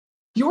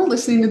You're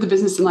listening to the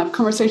Business and Life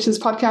Conversations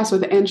podcast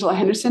with Angela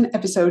Henderson,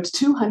 episode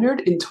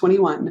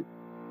 221.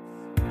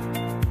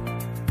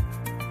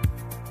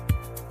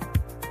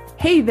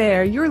 Hey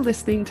there, you're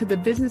listening to the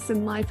Business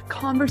and Life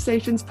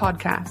Conversations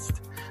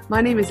podcast.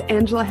 My name is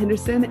Angela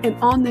Henderson, and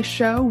on this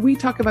show, we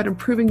talk about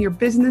improving your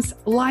business,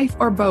 life,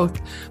 or both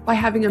by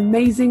having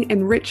amazing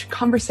and rich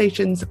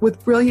conversations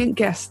with brilliant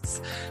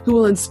guests who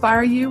will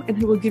inspire you and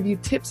who will give you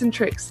tips and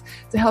tricks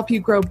to help you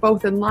grow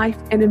both in life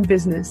and in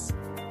business.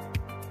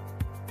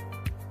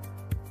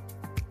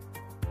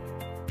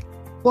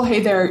 Well,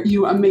 hey there,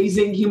 you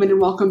amazing human, and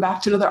welcome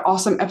back to another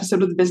awesome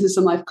episode of the Business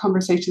and Life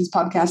Conversations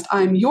podcast.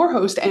 I'm your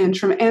host, Ange,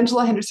 from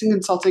Angela Henderson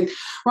Consulting,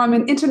 where I'm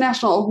an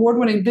international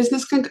award-winning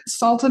business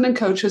consultant and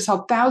coach who has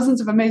helped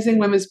thousands of amazing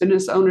women's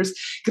business owners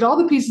get all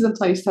the pieces in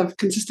place to have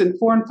consistent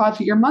 4- and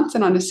 5-figure months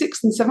and on to 6-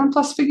 and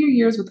 7+ figure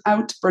years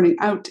without burning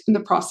out in the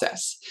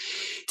process.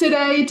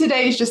 Today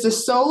is just a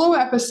solo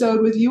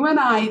episode with you and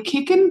I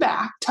kicking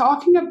back,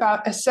 talking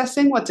about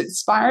assessing what's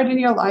expired in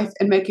your life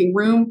and making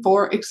room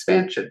for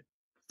expansion.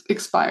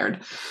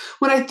 Expired.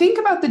 When I think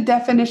about the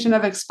definition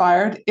of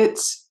expired,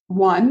 it's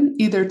 1,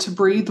 either to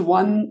breathe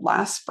one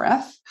last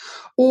breath,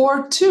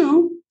 or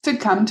 2, to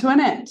come to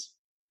an end.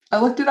 I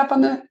looked it up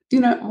on the,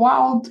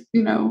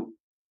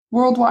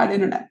 worldwide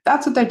internet.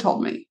 That's what they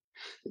told me.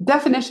 The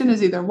definition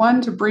is either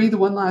 1, to breathe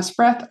one last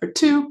breath, or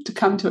 2, to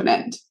come to an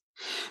end.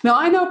 Now,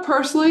 I know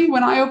personally,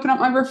 when I open up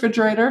my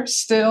refrigerator,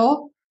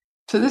 still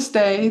to this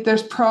day,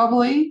 there's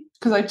probably,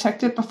 because I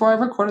checked it before I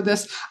recorded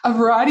this, a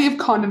variety of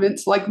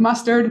condiments like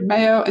mustard,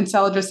 mayo, and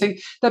salad dressing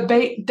that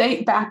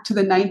date back to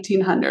the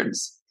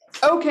 1900s.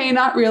 Okay,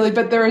 not really,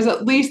 but there is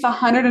at least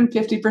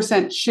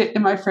 150% shit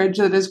in my fridge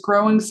that is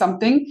growing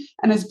something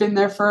and has been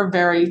there for a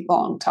very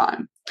long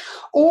time.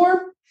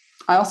 Or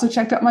I also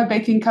checked out my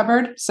baking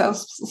cupboard,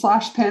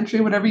 /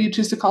 pantry, whatever you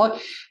choose to call it.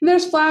 And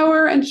there's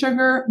flour and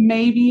sugar,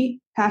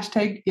 maybe,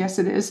 hashtag yes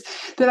it is,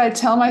 that I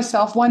tell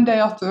myself one day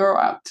I'll throw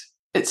out.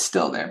 It's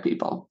still there,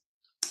 people.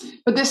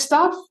 But this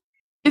stuff,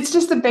 it's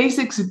just the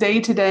basics,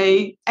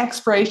 day-to-day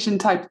expiration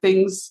type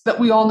things that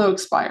we all know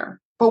expire.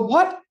 But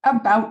what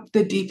about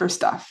the deeper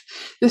stuff?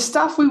 The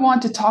stuff we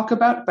want to talk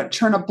about, but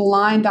turn a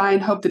blind eye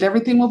and hope that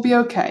everything will be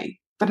okay.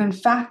 But in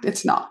fact,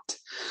 it's not.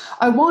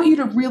 I want you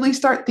to really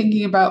start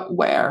thinking about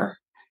where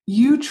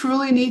you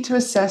truly need to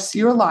assess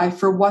your life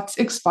for what's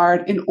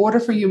expired in order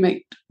for you to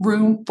make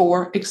room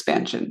for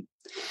expansion.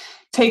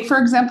 Take, for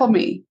example,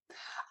 me.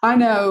 I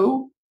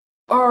knew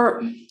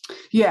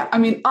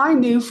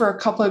for a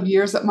couple of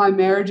years that my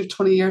marriage of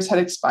 20 years had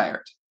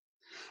expired.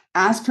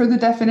 As per the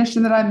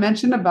definition that I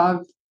mentioned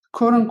above,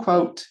 quote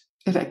unquote,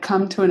 it had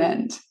come to an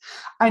end.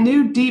 I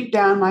knew deep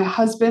down my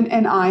husband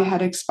and I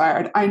had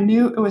expired. I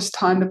knew it was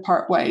time to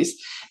part ways.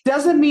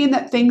 Doesn't mean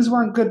that things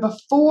weren't good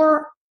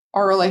before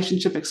our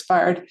relationship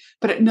expired,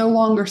 but it no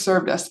longer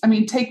served us. I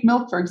mean, take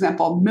milk, for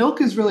example. Milk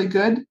is really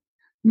good.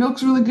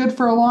 Milk's really good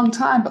for a long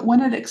time, but when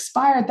it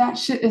expired, that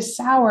shit is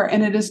sour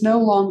and it is no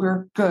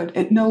longer good.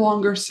 It no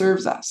longer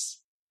serves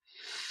us.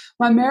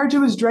 My marriage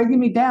was dragging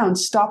me down,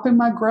 stopping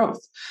my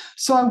growth.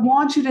 So I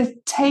want you to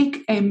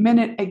take a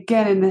minute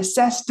again and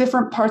assess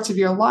different parts of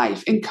your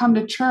life and come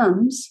to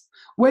terms,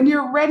 when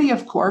you're ready,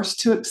 of course,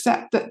 to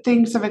accept that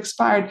things have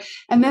expired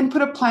and then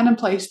put a plan in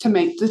place to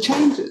make the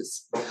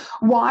changes.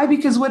 Why?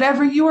 Because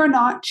whatever you are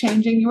not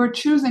changing, you are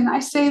choosing. I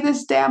say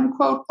this damn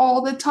quote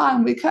all the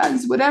time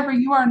because whatever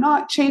you are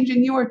not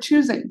changing, you are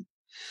choosing.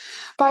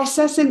 By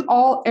assessing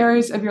all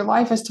areas of your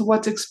life as to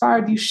what's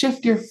expired, you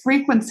shift your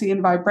frequency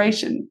and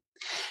vibration.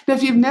 Now,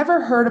 if you've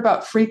never heard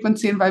about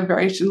frequency and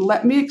vibration,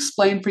 let me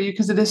explain for you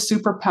because it is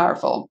super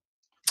powerful.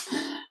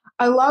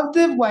 I love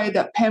the way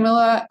that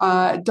Pamela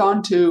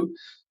Dontu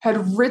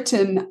had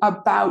written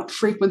about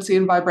frequency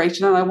and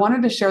vibration, and I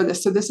wanted to share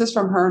this. So this is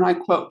from her, and I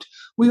quote,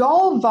 "We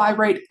all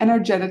vibrate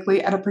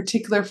energetically at a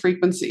particular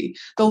frequency.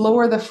 The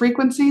lower the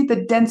frequency,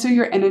 the denser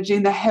your energy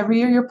and the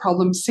heavier your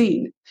problem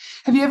seen.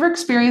 Have you ever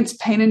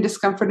experienced pain and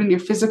discomfort in your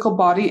physical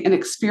body and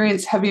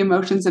experienced heavy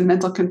emotions and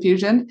mental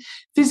confusion?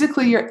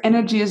 Physically, your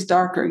energy is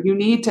darker. You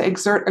need to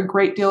exert a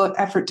great deal of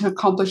effort to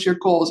accomplish your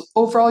goals.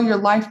 Overall, your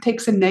life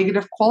takes a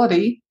negative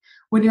quality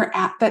when you're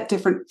at that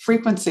different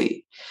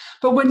frequency.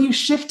 But when you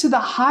shift to the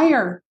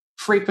higher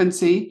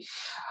frequency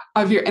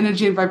of your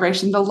energy and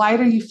vibration, the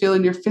lighter you feel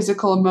in your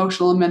physical,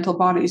 emotional, and mental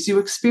bodies. You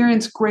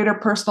experience greater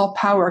personal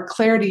power,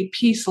 clarity,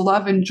 peace,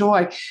 love, and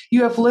joy.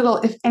 You have little,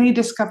 if any,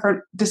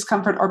 discomfort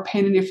or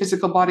pain in your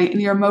physical body, and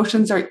your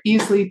emotions are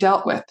easily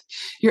dealt with.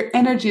 Your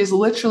energy is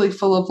literally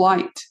full of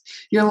light.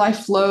 Your life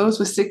flows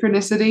with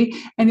synchronicity,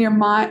 and your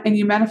mind, and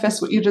you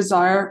manifest what you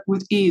desire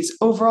with ease.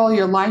 Overall,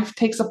 your life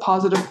takes a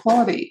positive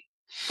quality.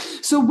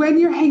 So when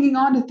you're hanging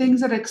on to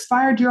things that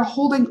expired, you're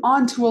holding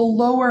on to a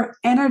lower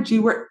energy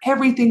where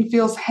everything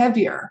feels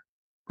heavier,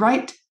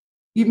 right?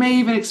 You may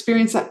even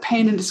experience that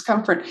pain and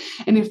discomfort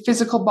in your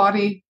physical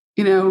body,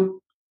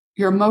 your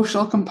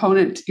emotional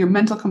component, your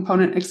mental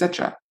component,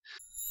 etc.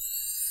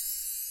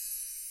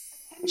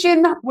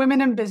 Attention,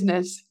 women in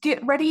business,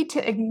 get ready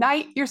to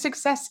ignite your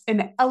success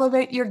and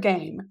elevate your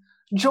game.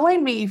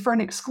 Join me for an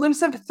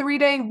exclusive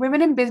 3-day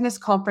Women in Business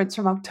conference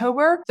from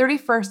October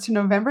 31st to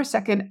November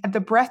 2nd at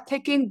the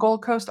breathtaking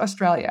Gold Coast,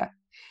 Australia.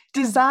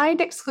 Designed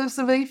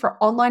exclusively for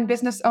online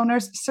business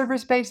owners,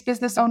 service-based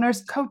business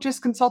owners, coaches,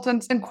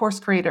 consultants, and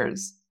course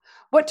creators.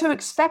 What to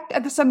expect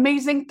at this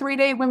amazing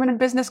 3-day Women in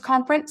Business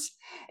conference?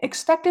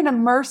 Expect an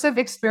immersive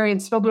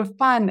experience filled with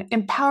fun,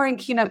 empowering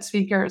keynote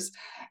speakers,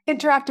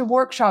 interactive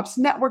workshops,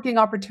 networking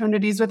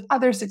opportunities with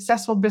other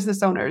successful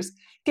business owners,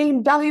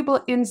 gain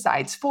valuable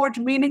insights, forge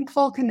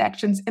meaningful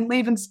connections, and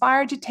leave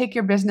inspired to take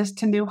your business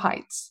to new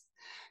heights.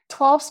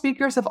 12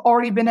 speakers have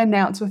already been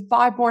announced, with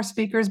 5 more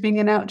speakers being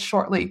announced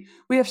shortly.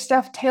 We have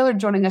Steph Taylor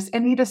joining us,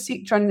 Anita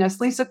Seek joining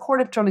us, Lisa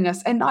Cordiff joining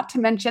us, and not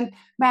to mention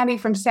Maddie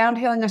from Sound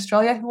Healing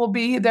Australia, who will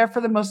be there for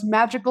the most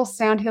magical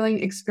sound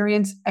healing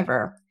experience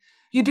ever.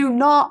 You do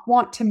not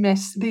want to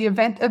miss the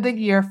event of the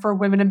year for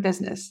women in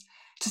business.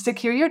 To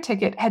secure your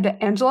ticket, head to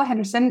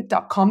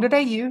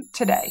angelahenderson.com.au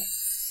today.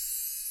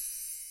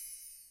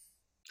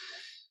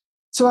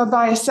 So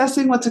by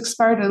assessing what's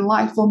expired in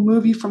life will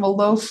move you from a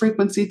low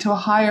frequency to a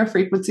higher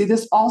frequency.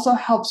 This also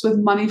helps with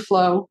money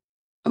flow.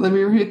 Let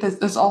me repeat this.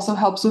 This also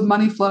helps with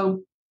money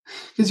flow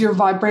because you're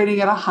vibrating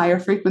at a higher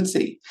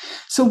frequency.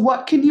 So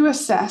what can you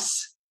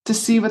assess to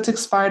see what's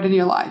expired in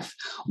your life?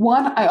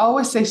 One, I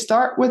always say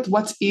start with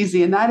what's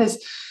easy, and that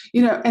is,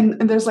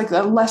 and there's like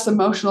a less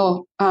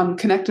emotional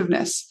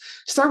connectiveness.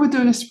 Start with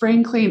doing a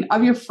spring clean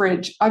of your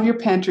fridge, of your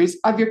pantries,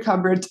 of your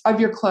cupboards, of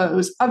your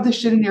clothes, of the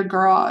shit in your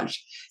garage.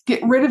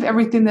 Get rid of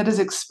everything that is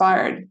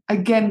expired.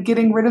 Again,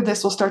 getting rid of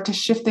this will start to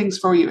shift things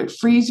for you. It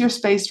frees your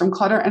space from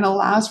clutter and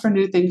allows for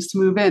new things to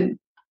move in.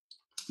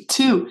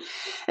 2,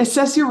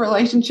 assess your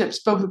relationships,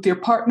 both with your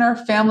partner,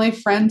 family,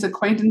 friends,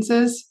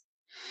 acquaintances.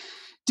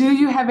 Do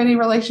you have any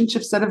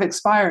relationships that have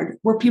expired,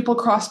 where people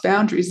cross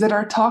boundaries, that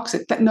are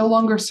toxic, that no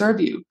longer serve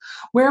you?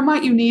 Where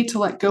might you need to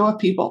let go of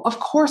people? Of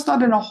course,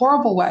 not in a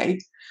horrible way,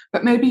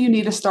 but maybe you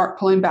need to start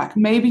pulling back.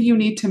 Maybe you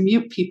need to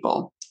mute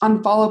people,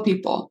 unfollow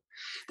people.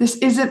 This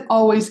isn't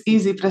always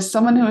easy, but as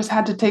someone who has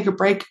had to take a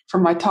break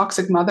from my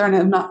toxic mother and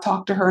have not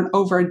talked to her in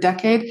over a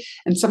decade,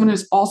 and someone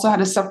who's also had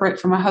to separate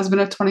from my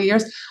husband of 20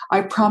 years,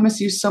 I promise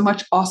you so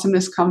much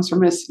awesomeness comes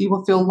from this. You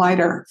will feel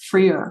lighter,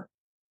 freer.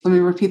 Let me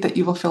repeat that.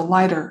 You will feel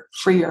lighter,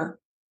 freer.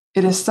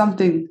 It is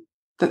something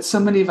that so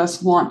many of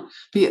us want,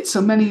 but yet so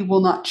many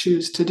will not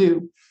choose to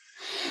do.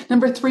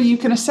 Number 3, you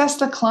can assess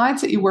the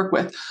clients that you work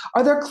with.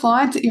 Are there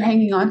clients that you're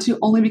hanging on to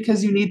only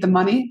because you need the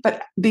money,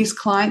 but these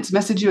clients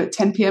message you at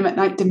 10 p.m. at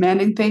night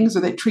demanding things,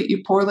 or they treat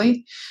you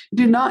poorly? You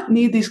do not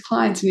need these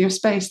clients in your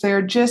space. They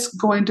are just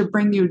going to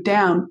bring you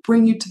down,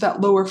 bring you to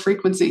that lower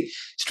frequency,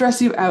 stress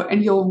you out,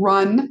 and you'll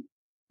run,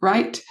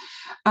 right?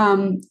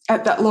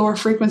 At that lower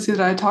frequency that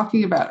I'm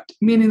talking about,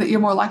 meaning that you're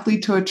more likely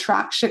to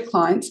attract shit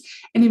clients,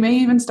 and you may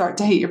even start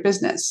to hate your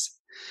business.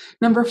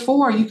 Number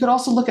 4, you could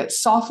also look at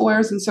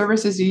softwares and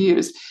services you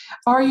use.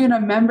 Are you in a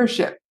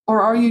membership,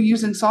 or are you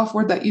using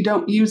software that you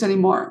don't use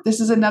anymore? This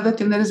is another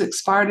thing that is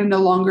expired and no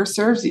longer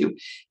serves you.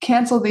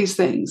 Cancel these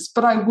things.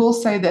 But I will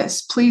say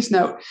this, please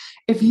note,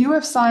 if you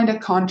have signed a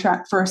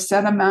contract for a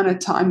set amount of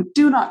time,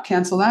 do not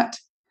cancel that.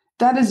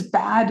 That is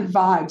bad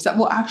vibes. That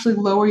will actually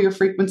lower your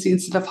frequency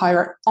instead of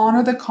higher.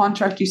 Honor the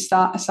contract you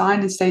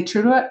signed and stay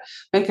true to it.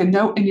 Make a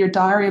note in your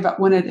diary about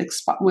when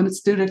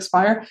it's due to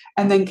expire,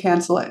 and then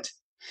cancel it.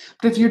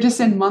 But if you're just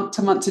in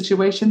month-to-month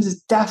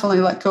situations, definitely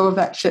let go of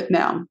that shit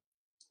now.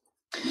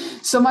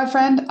 So my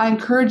friend, I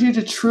encourage you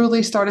to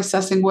truly start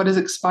assessing what is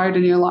expired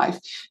in your life,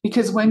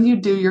 because when you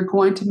do, you're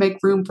going to make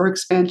room for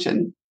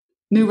expansion,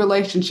 new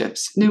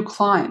relationships, new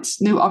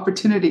clients, new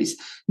opportunities,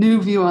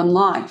 new view on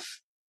life,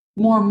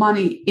 more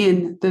money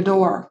in the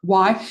door.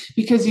 Why?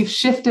 Because you've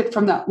shifted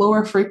from that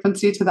lower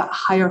frequency to that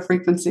higher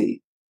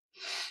frequency.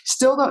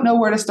 Still don't know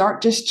where to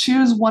start? Just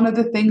choose one of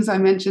the things I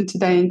mentioned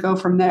today and go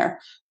from there.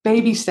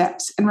 Baby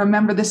steps. And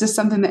remember, this is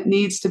something that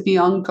needs to be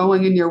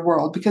ongoing in your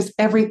world, because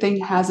everything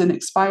has an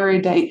expiry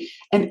date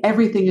and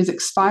everything is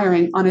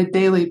expiring on a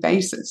daily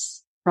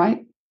basis,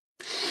 right?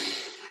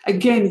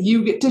 Again,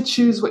 you get to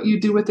choose what you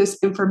do with this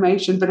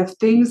information, but if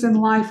things in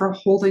life are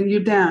holding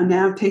you down,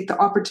 now take the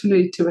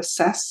opportunity to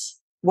assess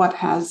what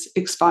has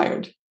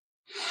expired.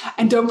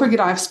 And don't forget,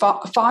 I have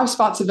 5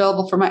 spots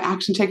available for my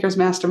Action Takers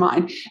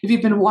Mastermind. If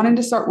you've been wanting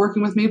to start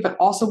working with me, but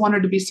also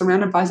wanted to be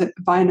surrounded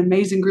by an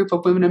amazing group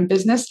of women in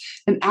business,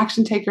 then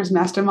Action Takers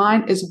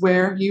Mastermind is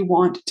where you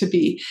want to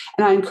be.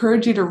 And I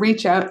encourage you to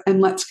reach out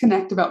and let's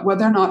connect about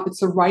whether or not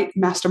it's the right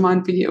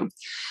mastermind for you.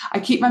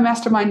 I keep my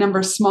mastermind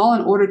numbers small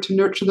in order to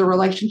nurture the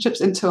relationships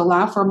and to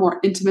allow for a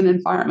more intimate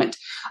environment.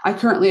 I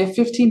currently have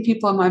 15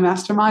 people in my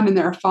mastermind, and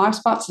there are 5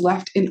 spots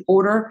left in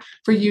order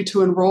for you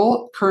to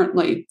enroll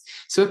currently.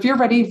 So if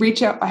you're ready,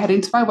 reach out by heading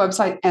to my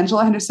website,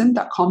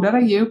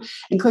 angelahenderson.com.au,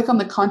 and click on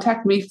the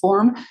Contact Me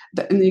form,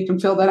 and then you can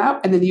fill that out,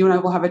 and then you and I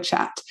will have a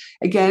chat.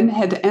 Again,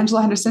 head to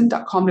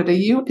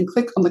angelahenderson.com.au and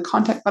click on the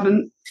Contact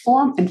button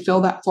form and fill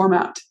that form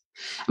out.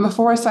 And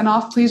before I sign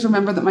off, please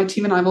remember that my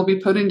team and I will be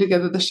putting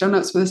together the show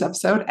notes for this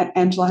episode at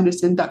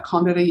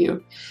angelahenderson.com.au.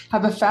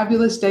 Have a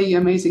fabulous day, you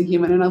amazing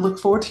human, and I look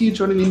forward to you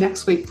joining me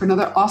next week for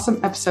another awesome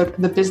episode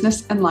of the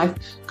Business and Life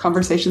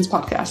Conversations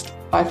podcast.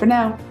 Bye for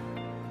now.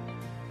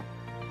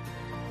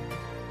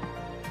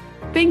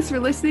 Thanks for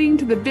listening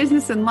to the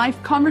Business and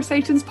Life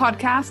Conversations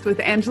podcast with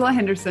Angela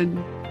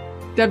Henderson.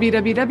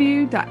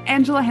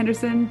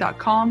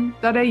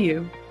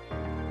 www.angelahenderson.com.au